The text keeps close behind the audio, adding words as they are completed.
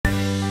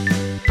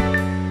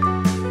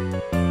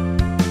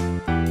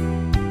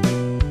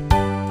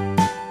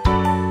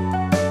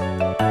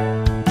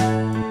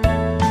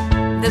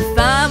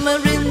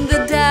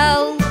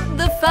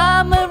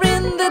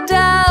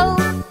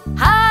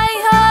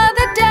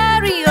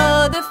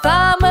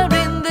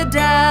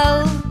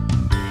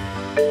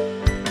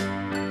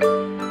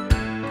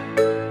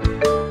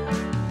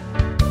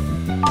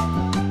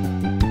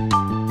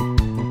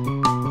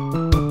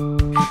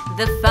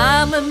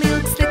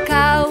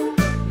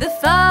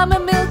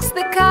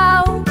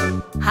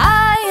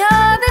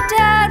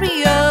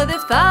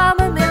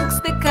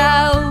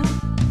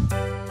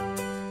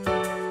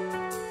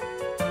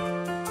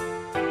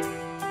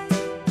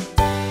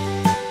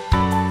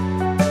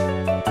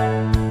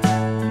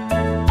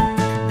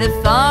The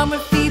farmer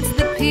feeds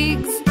the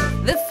pigs,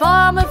 the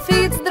farmer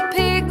feeds the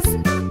pigs.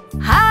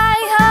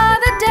 Hi-ho,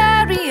 the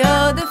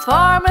derry-o, the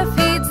farmer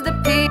feeds the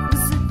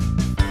pigs.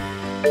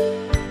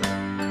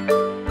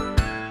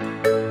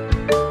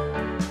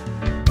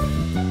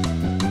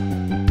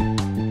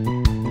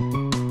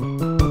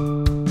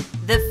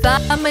 The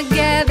farmer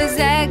gathers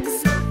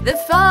eggs, the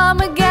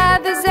farmer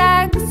gathers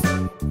eggs.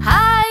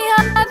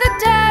 Hi-ho, the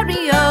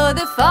derry-o,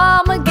 the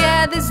farmer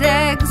gathers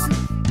eggs.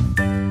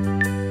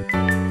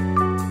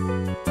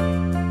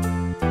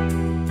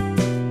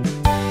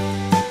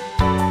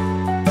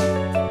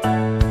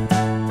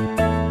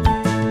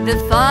 The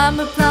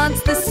farmer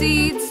plants the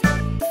seeds,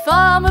 the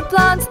farmer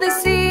plants the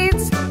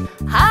seeds.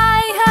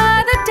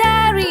 Hi-ho, the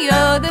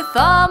derry-o, the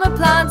farmer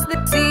plants the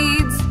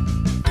seeds.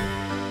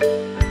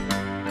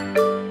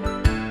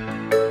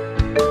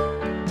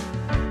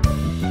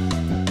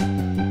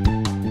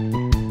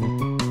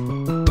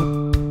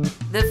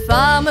 The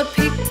farmer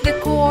picks the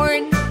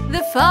corn,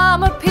 the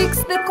farmer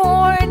picks the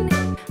corn.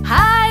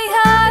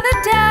 Hi-ho, the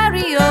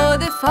derry-o,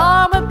 the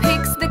farmer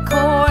picks the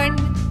corn.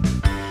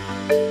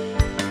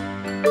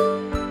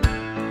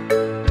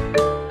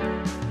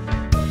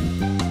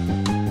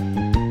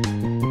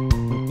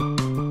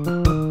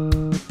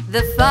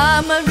 The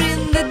farmer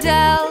in the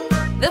dell,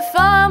 the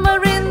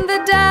farmer in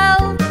the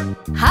dell.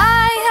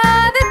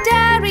 Hi-ho, the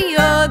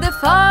derry-o, the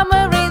farmer